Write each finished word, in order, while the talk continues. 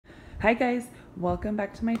Hi guys, welcome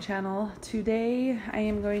back to my channel. Today I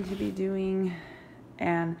am going to be doing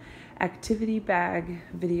an activity bag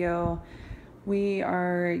video. We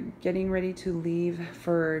are getting ready to leave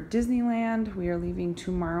for Disneyland. We are leaving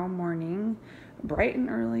tomorrow morning, bright and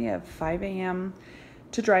early at 5 a.m.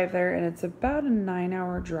 to drive there, and it's about a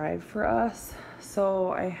 9-hour drive for us. So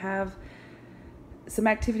I have some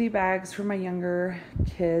activity bags for my younger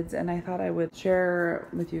kids, and I thought I would share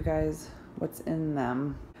with you guys what's in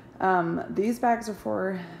them. These bags are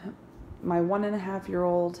for my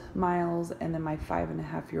 1.5-year-old Miles and then my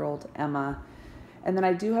 5.5-year-old Emma. And then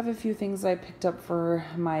I do have a few things I picked up for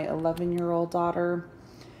my 11-year-old daughter.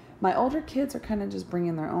 My older kids are kind of just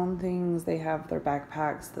bringing their own things. They have their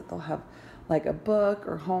backpacks that they'll have like a book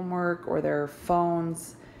or homework or their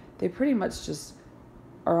phones. They pretty much just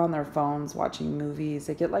are on their phones watching movies.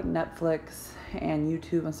 They get like Netflix and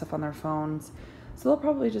YouTube and stuff on their phones. So they'll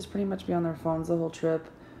probably just pretty much be on their phones the whole trip,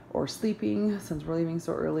 or sleeping since we're leaving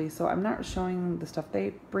so early. So I'm not showing the stuff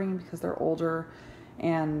they bring because they're older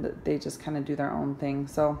and they just kind of do their own thing.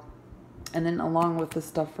 So, and then along with the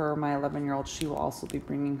stuff for my 11-year-old, she will also be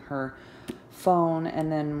bringing her phone.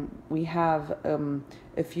 And then we have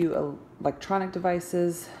a few electronic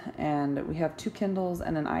devices, and we have 2 Kindles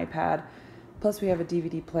and an iPad. Plus we have a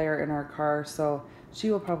DVD player in our car. So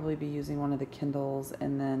she will probably be using one of the Kindles,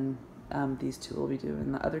 and then these two will be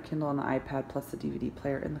doing the other Kindle and the iPad plus the DVD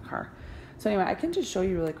player in the car. So anyway, I can just show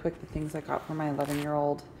you really quick the things I got for my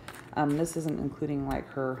 11-year-old. This isn't including like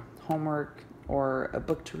her homework or a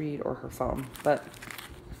book to read or her phone, but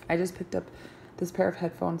I just picked up this pair of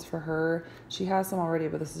headphones for her. She has some already,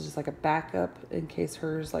 but this is just like a backup in case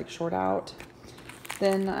hers like short out.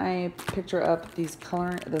 Then I picked her up this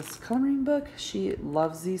coloring book. She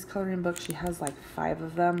loves these coloring books. She has like 5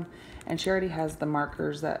 of them, and she already has the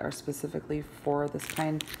markers that are specifically for this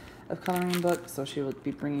kind of coloring book. So she will be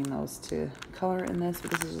bringing those to color in this. But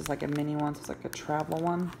this is just like a mini one, so it's like a travel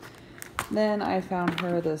one. Then I found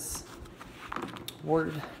her this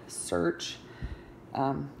word search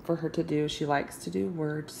for her to do. She likes to do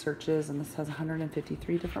word searches, and this has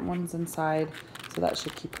 153 different ones inside, so that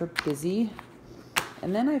should keep her busy.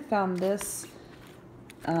 And then I found this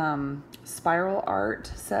spiral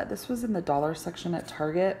art set. This was in the dollar section at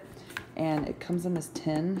Target, and it comes in this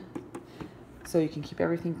tin, so you can keep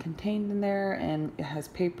everything contained in there, and it has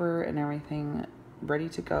paper and everything ready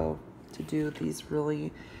to go to do these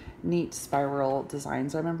really neat spiral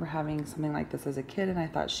designs. I remember having something like this as a kid, and I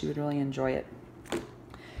thought she would really enjoy it.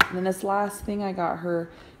 And then this last thing I got her,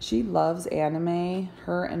 she loves anime.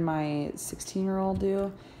 Her and my 16-year-old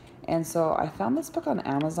do. And so I found this book on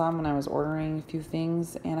Amazon when I was ordering a few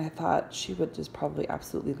things, and I thought she would just probably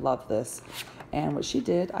absolutely love this. And what she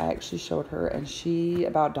did, I actually showed her, and she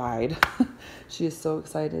about died. She is so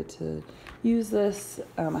excited to use this.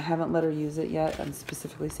 I haven't let her use it yet. I'm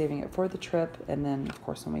specifically saving it for the trip, and then of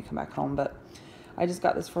course when we come back home. But I just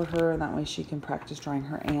got this for her, and that way she can practice drawing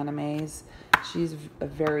her animes. She's a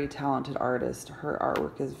very talented artist. Her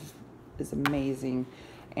artwork is amazing,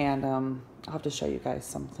 and I'll have to show you guys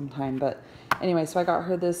sometime. But anyway, so I got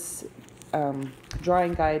her this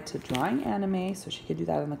drawing guide to drawing anime, so she could do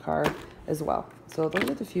that in the car as well. So those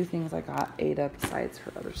are the few things I got Ada besides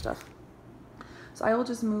her other stuff. So I will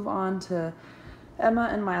just move on to Emma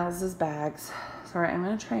and Miles's bags. Sorry, I'm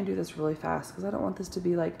going to try and do this really fast because I don't want this to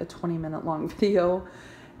be like a 20-minute long video,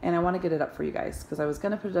 and I want to get it up for you guys because I was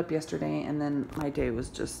going to put it up yesterday, and then my day was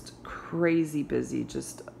just crazy busy.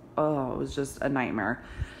 Just, oh, it was just a nightmare.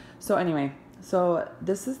 So anyway, so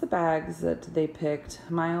this is the bags that they picked.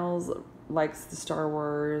 Miles likes the Star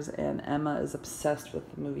Wars, and Emma is obsessed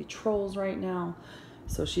with the movie Trolls right now.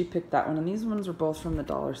 So she picked that one, and these ones are both from the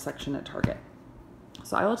dollar section at Target.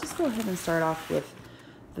 So I will just go ahead and start off with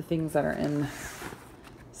the things that are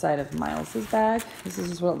inside of Miles's bag. This is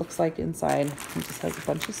just what it looks like inside. It just has a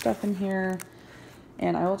bunch of stuff in here.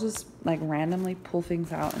 And I will just like randomly pull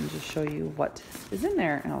things out and just show you what is in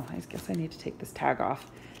there. Oh, I guess I need to take this tag off.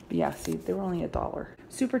 But yeah, see, they were only $1.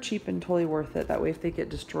 Super cheap and totally worth it. That way if they get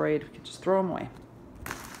destroyed, we can just throw them away.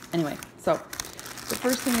 Anyway, so the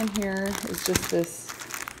first thing in here is just this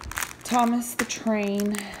Thomas the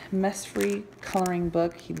Train mess-free coloring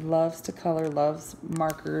book. He loves to color, loves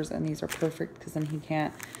markers, and these are perfect because then he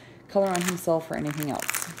can't color on himself or anything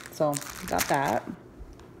else. So got that.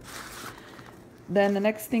 Then the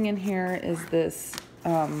next thing in here is this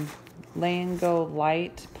Lay and Go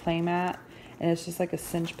Light playmat, and it's just like a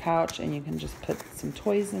cinch pouch, and you can just put some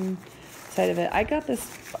toys inside of it. I got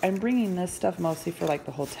this, I'm bringing this stuff mostly for like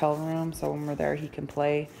the hotel room, so when we're there he can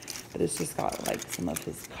play, but it's just got like some of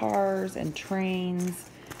his cars and trains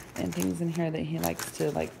and things in here that he likes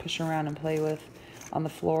to like push around and play with. on the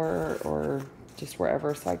floor or just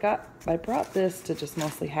wherever. So I brought this to just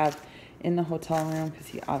mostly have in the hotel room because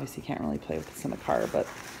he obviously can't really play with this in the car. But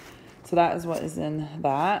so that is what is in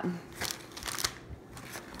that.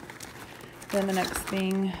 Then the next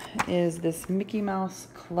thing is this Mickey Mouse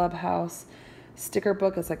Clubhouse sticker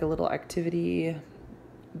book. It's like a little activity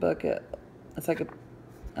book. It's like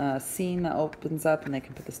a scene that opens up and they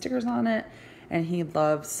can put the stickers on it. And he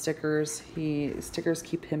loves stickers. Stickers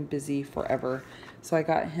keep him busy forever. So I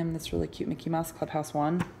got him this really cute Mickey Mouse Clubhouse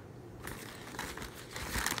one.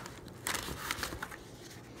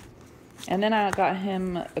 And then I got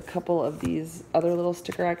him a couple of these other little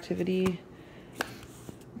sticker activity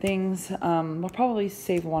things. We'll probably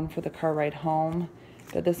save one for the car ride home.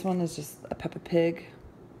 But this one is just a Peppa Pig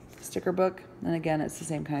sticker book. And again, it's the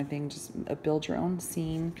same kind of thing, just a build your own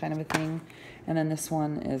scene kind of a thing. And then this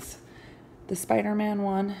one is the Spider-Man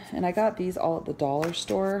one. And I got these all at the dollar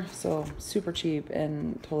store, so super cheap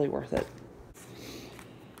and totally worth it.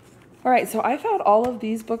 All right, so I found all of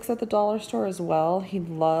these books at the dollar store as well. He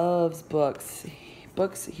loves books.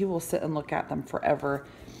 He will sit and look at them forever.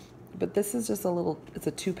 But this is just it's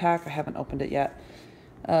a 2-pack. I haven't opened it yet,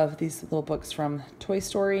 of these little books from Toy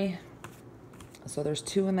Story. So there's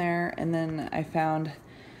 2 in there. And then I found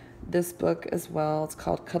this book as well. It's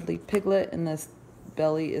called Cuddly Piglet, and this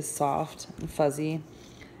belly is soft and fuzzy.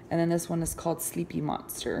 And then this one is called Sleepy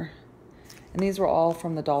Monster. And these were all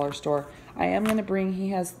from the dollar store. I am going to bring, he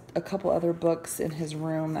has a couple other books in his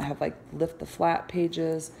room that have like lift the flat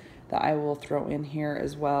pages that I will throw in here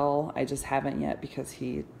as well. I just haven't yet because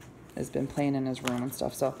he has been playing in his room and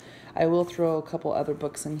stuff. So I will throw a couple other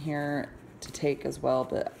books in here to take as well,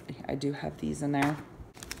 but I do have these in there.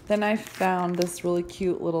 Then I found this really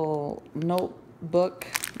cute little notebook.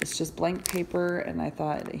 It's just blank paper, and I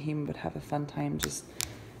thought that he would have a fun time just,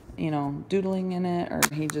 you know, doodling in it, or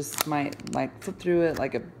he just might like flip through it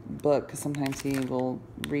like a book, because sometimes he will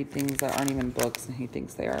read things that aren't even books and he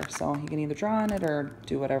thinks they are. So he can either draw on it or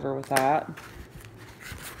do whatever with that.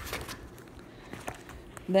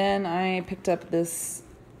 Then I picked up this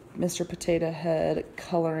Mr. Potato Head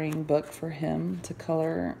coloring book for him to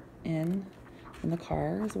color in the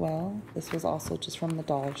car as well. This was also just from the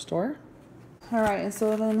dollar store. All right, and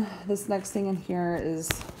so then this next thing in here is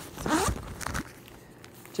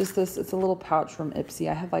just this. It's a little pouch from Ipsy.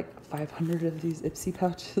 I have like 500 of these Ipsy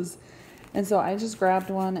pouches. And so I just grabbed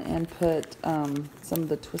one and put some of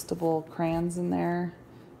the twistable crayons in there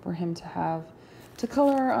for him to have to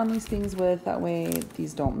color on these things with. That way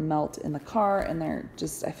these don't melt in the car, and they're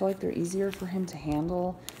just, I feel like they're easier for him to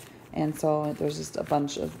handle. And so there's just a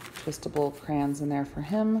bunch of twistable crayons in there for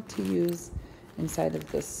him to use inside of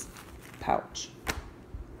this pouch.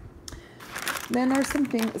 Then there's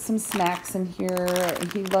some snacks in here.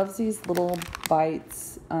 He loves these little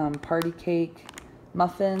bites, party cake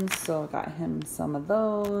muffins, so I got him some of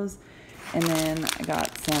those. And then I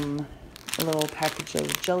got a little package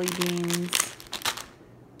of jelly beans,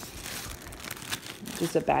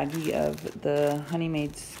 just a baggie of the Honey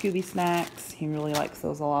Maid Scooby snacks. He really likes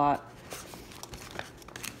those a lot.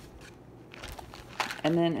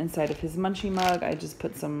 And then inside of his munchie mug, I just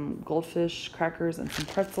put some goldfish crackers and some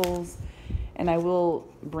pretzels. And I will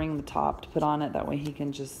bring the top to put on it. That way he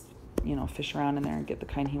can just, you know, fish around in there and get the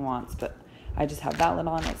kind he wants. But I just have that lid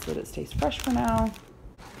on it so that it stays fresh for now.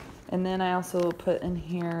 And then I also put in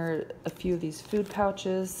here a few of these food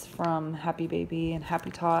pouches from Happy Baby and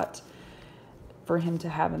Happy Tot for him to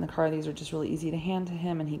have in the car. These are just really easy to hand to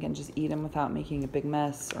him, and he can just eat them without making a big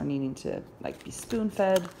mess or needing to like be spoon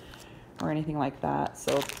fed or anything like that.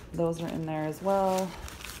 So those are in there as well.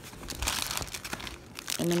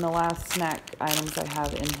 And then the last snack items I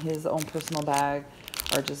have in his own personal bag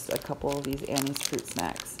are just a couple of these Annie's fruit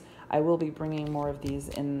snacks. I will be bringing more of these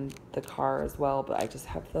in the car as well, but I just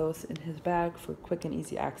have those in his bag for quick and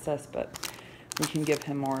easy access, but we can give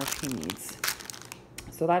him more if he needs.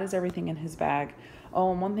 So that is everything in his bag.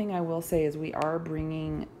 Oh, and one thing I will say is we are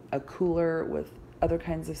bringing a cooler with other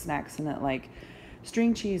kinds of snacks in it, like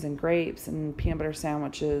string cheese and grapes and peanut butter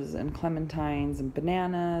sandwiches and clementines and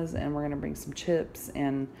bananas, and we're going to bring some chips,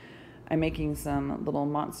 and I'm making some little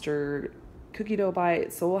monster cookie dough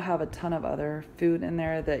bites, so we'll have a ton of other food in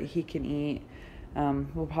there that he can eat.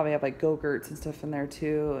 We'll probably have like Go-Gurts and stuff in there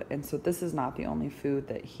too, and so this is not the only food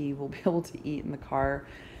that he will be able to eat in the car.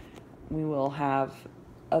 We will have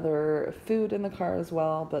other food in the car as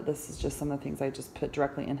well, but this is just some of the things I just put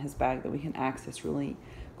directly in his bag that we can access really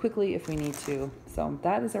quickly if we need to. So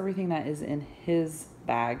that is everything that is in his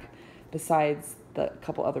bag, besides the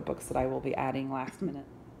couple other books that I will be adding last minute.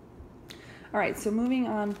 All right, so moving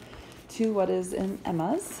on to what is in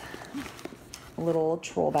Emma's. little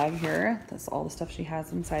troll bag here. That's all the stuff she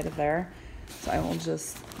has inside of there. So I will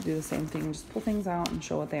just do the same thing, just pull things out and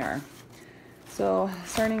show what they are. So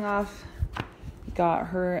starting off, got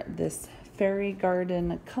her this Fairy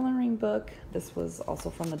Garden coloring book. This was also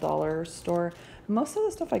from the dollar store. Most of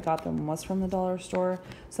the stuff I got them was from the dollar store.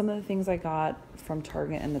 Some of the things I got from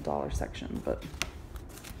Target in the dollar section. But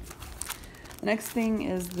the next thing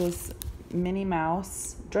is this Minnie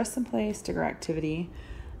Mouse Dress and Play Sticker Activity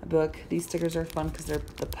book. These stickers are fun because they're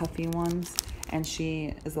the puffy ones, and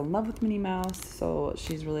she is in love with Minnie Mouse, so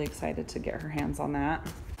she's really excited to get her hands on that.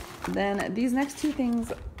 Then these next two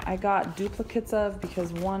things I got duplicates of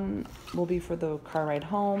because one will be for the car ride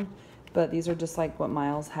home, but these are just like what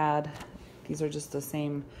Miles had. These are just the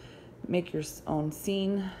same make your own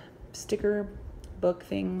scene sticker book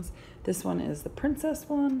things. This one is the princess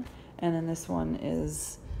one, and then this one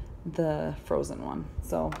is the Frozen one.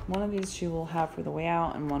 So one of these she will have for the way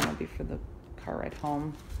out, and one will be for the car ride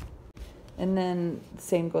home. And then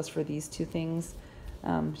same goes for these two things.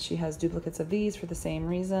 She has duplicates of these for the same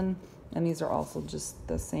reason, and these are also just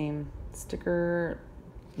the same sticker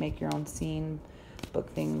make your own scene book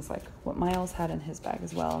things like what Miles had in his bag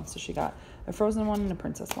as well. So she got a Frozen one and a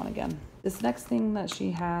princess one again. This next thing that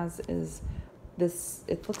she has is this,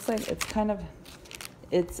 it looks like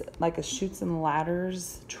it's like a Chutes and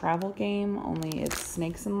Ladders travel game, only it's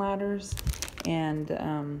snakes and ladders. And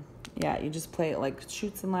yeah, you just play it like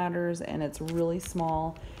Chutes and Ladders, and it's really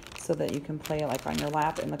small so that you can play it like on your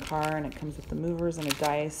lap in the car, and it comes with the movers and a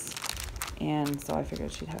dice. And so I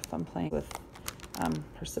figured she'd have fun playing with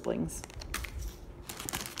her siblings.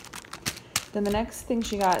 Then the next thing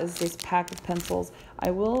she got is this pack of pencils.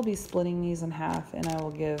 I will be splitting these in half, and I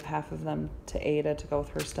will give half of them to Ada to go with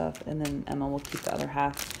her stuff, and then Emma will keep the other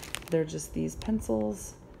half. They're just these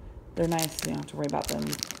pencils. They're nice. You don't have to worry about them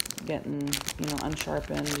getting,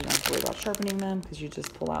 unsharpened. You don't have to worry about sharpening them because you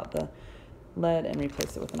just pull out the lead and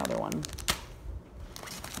replace it with another one.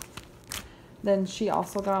 Then she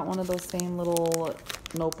also got one of those same little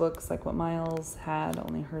notebooks like what Miles had,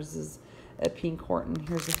 only hers is a pink Horton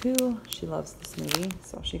Here's a Who. She loves this movie,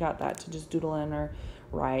 so she got that to just doodle in or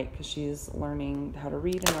write because she's learning how to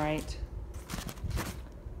read and write.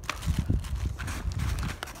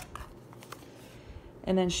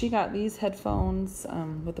 And then she got these headphones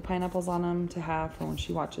with the pineapples on them to have for when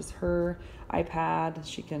she watches her iPad.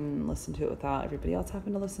 She can listen to it without everybody else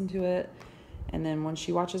having to listen to it. And then when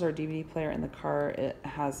she watches our DVD player in the car, it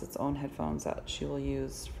has its own headphones that she will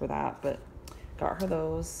use for that, but got her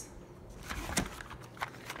those.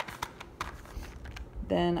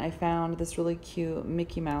 Then I found this really cute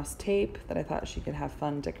Mickey Mouse tape that I thought she could have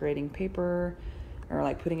fun decorating paper or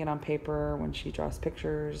like putting it on paper when she draws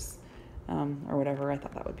pictures or whatever. I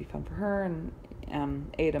thought that would be fun for her,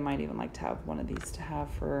 and Ada might even like to have one of these to have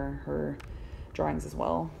for her drawings as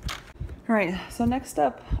well. All right, so next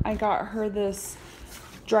up I got her this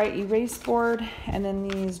dry erase board and then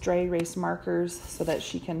these dry erase markers so that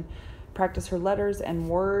she can practice her letters and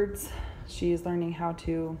words. She is learning how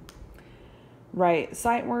to write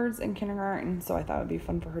sight words in kindergarten, so I thought it would be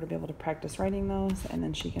fun for her to be able to practice writing those, and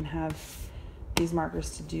then she can have these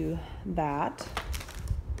markers to do that.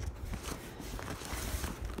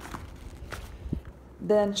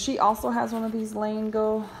 Then she also has one of these Lay and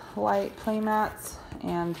Go light play mats,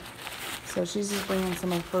 and so she's just bringing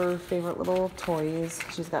some of her favorite little toys.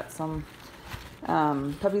 She's got some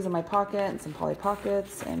Puppies in My Pocket and some Polly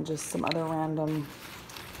Pockets and just some other random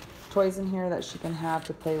toys in here that she can have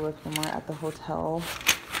to play with when we're at the hotel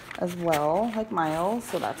as well, like Miles.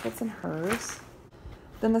 So that's what's in hers.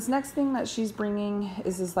 Then this next thing that she's bringing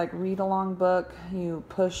is this like read-along book. You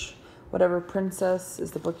push whatever princess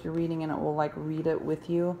is the book you're reading and it will like read it with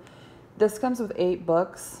you. This comes with 8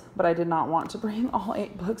 books, but I did not want to bring all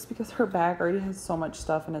 8 books because her bag already has so much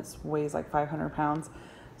stuff and it weighs like 500 pounds.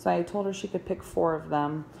 So I told her she could pick 4 of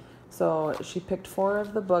them. So she picked 4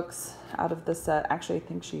 of the books out of the set. Actually, I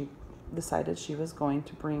think she decided she was going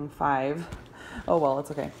to bring 5. Oh well,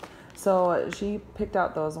 it's okay. So she picked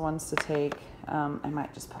out those ones to take. I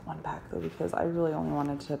might just put one back though because I really only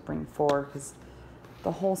wanted to bring 4 because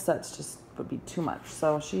the whole sets just would be too much.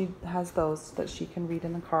 So she has those that she can read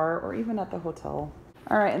in the car or even at the hotel.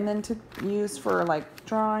 All right, and then to use for like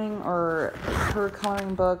drawing or her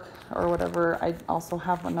coloring book or whatever, I also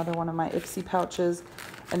have another one of my Ipsy pouches,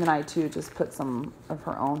 and then I too just put some of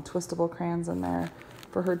her own twistable crayons in there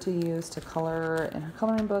for her to use to color in her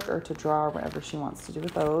coloring book or to draw or whatever she wants to do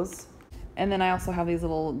with those. And then I also have these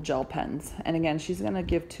little gel pens. And again, she's going to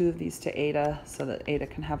give 2 of these to Ada so that Ada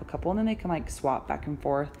can have a couple. And then they can like swap back and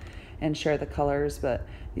forth and share the colors. But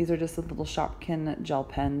these are just the little Shopkin gel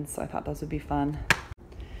pens. So I thought those would be fun.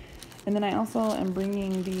 And then I also am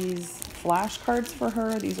bringing these flashcards for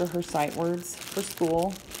her. These are her sight words for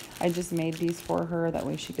school. I just made these for her. That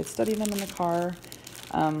way she could study them in the car.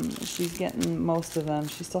 She's getting most of them.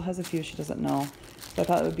 She still has a few she doesn't know. So I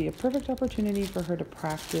thought it would be a perfect opportunity for her to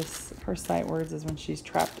practice her sight words is when she's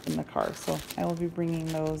trapped in the car. So I will be bringing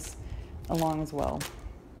those along as well.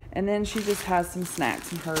 And then she just has some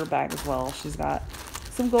snacks in her bag as well. She's got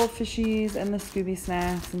some goldfishies and the Scooby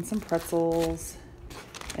snacks and some pretzels.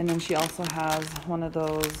 And then she also has one of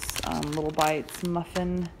those Little Bites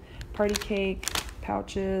muffin party cake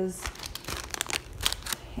pouches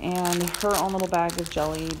and her own little bag of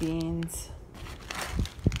jelly beans.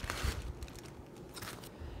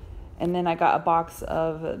 And then I got a box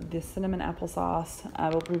of the cinnamon applesauce. I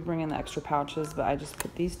will be bringing the extra pouches, but I just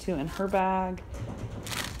put these two in her bag.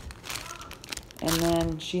 And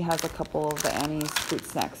then she has a couple of the Annie's fruit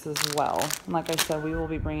snacks as well. And like I said, we will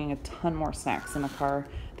be bringing a ton more snacks in the car.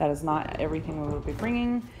 That is not everything we will be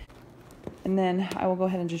bringing. And then I will go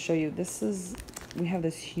ahead and just show you, we have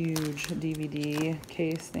this huge DVD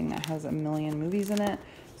case thing that has a million movies in it.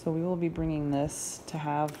 So we will be bringing this to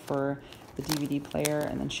have for the DVD player,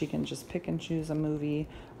 and then she can just pick and choose a movie,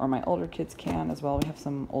 or my older kids can as well. We have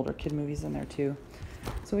some older kid movies in there too.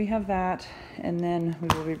 So we have that, and then we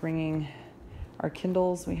will be bringing our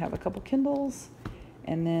Kindles. We have a couple Kindles,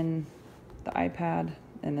 and then the iPad,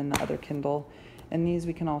 and then the other Kindle. And these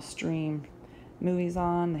we can all stream movies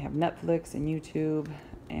on. They have Netflix and YouTube,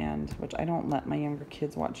 and which I don't let my younger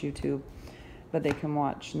kids watch YouTube, but they can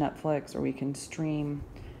watch Netflix, or we can stream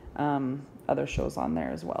other shows on there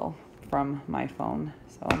as well from my phone.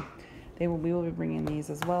 So we will be bringing these,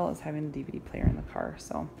 as well as having a DVD player in the car.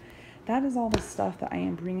 So that is all the stuff that I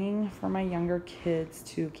am bringing for my younger kids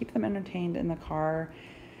to keep them entertained in the car.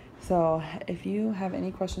 So if you have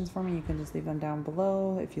any questions for me, you can just leave them down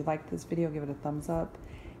below. If you like this video, give it a thumbs up,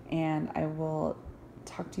 and I will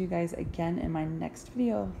talk to you guys again in my next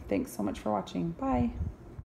video. Thanks so much for watching. Bye.